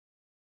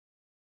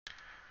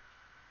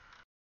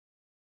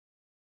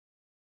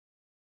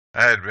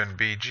I had been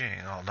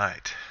BGing all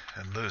night,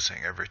 and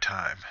losing every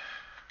time.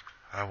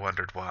 I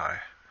wondered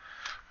why.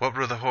 What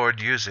were the Horde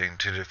using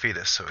to defeat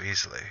us so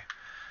easily?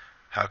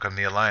 How come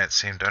the Alliance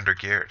seemed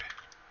undergeared?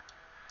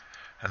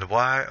 And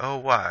why, oh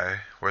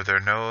why, were there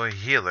no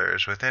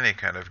healers with any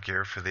kind of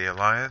gear for the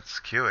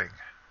Alliance queuing?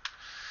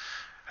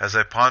 As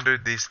I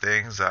pondered these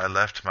things, I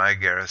left my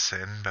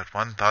garrison, but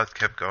one thought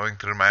kept going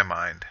through my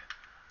mind.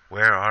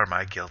 Where are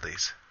my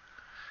guildies?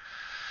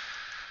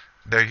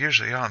 They're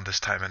usually on this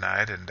time of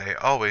night, and they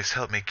always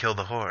help me kill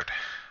the Horde.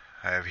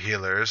 I have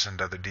healers and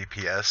other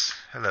DPS.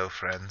 Hello,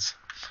 friends.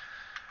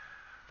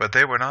 But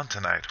they weren't on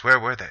tonight. Where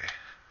were they?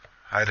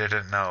 I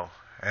didn't know.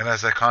 And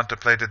as I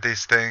contemplated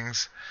these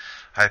things,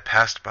 I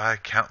passed by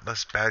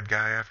countless bad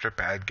guy after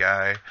bad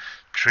guy,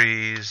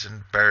 trees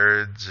and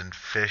birds and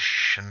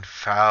fish and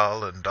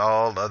fowl and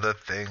all other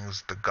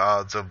things the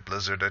gods of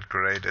Blizzard had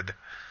created.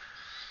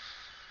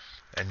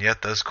 And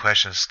yet those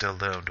questions still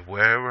loomed.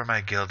 Where were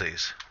my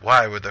guildies?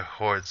 Why were the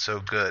Hordes so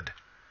good?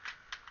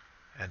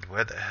 And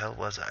where the hell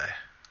was I?